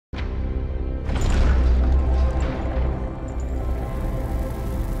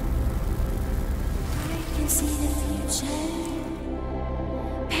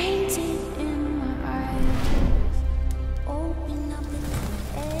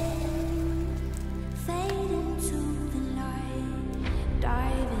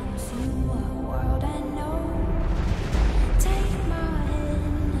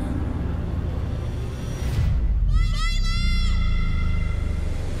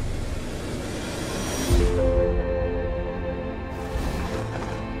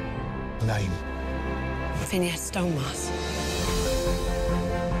Phineas Stonemas.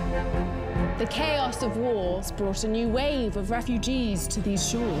 The chaos of war has brought a new wave of refugees to these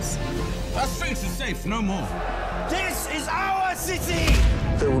shores. Our streets are safe no more. This is our city!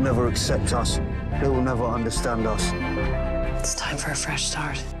 They will never accept us. They will never understand us. It's time for a fresh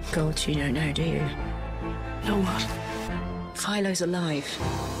start. God, you don't know, do you? Know what? Philo's alive.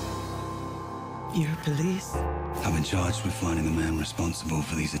 You're police? I've been charged with finding the man responsible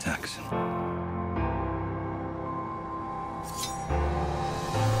for these attacks.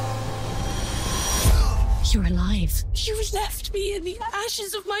 You're alive. You left me in the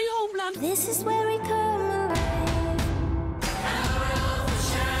ashes of my homeland. This is where we come alive.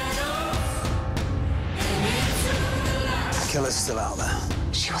 The killer's still out there.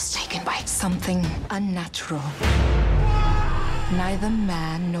 She was taken by something unnatural. Neither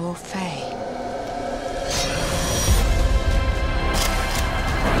man nor fae.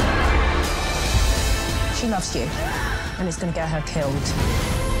 She loves you, and it's going to get her killed.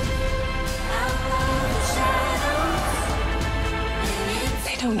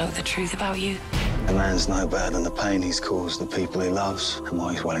 They don't know the truth about you. A man's no better than the pain he's caused the people he loves and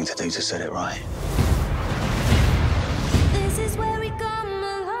what he's willing to do to set it right.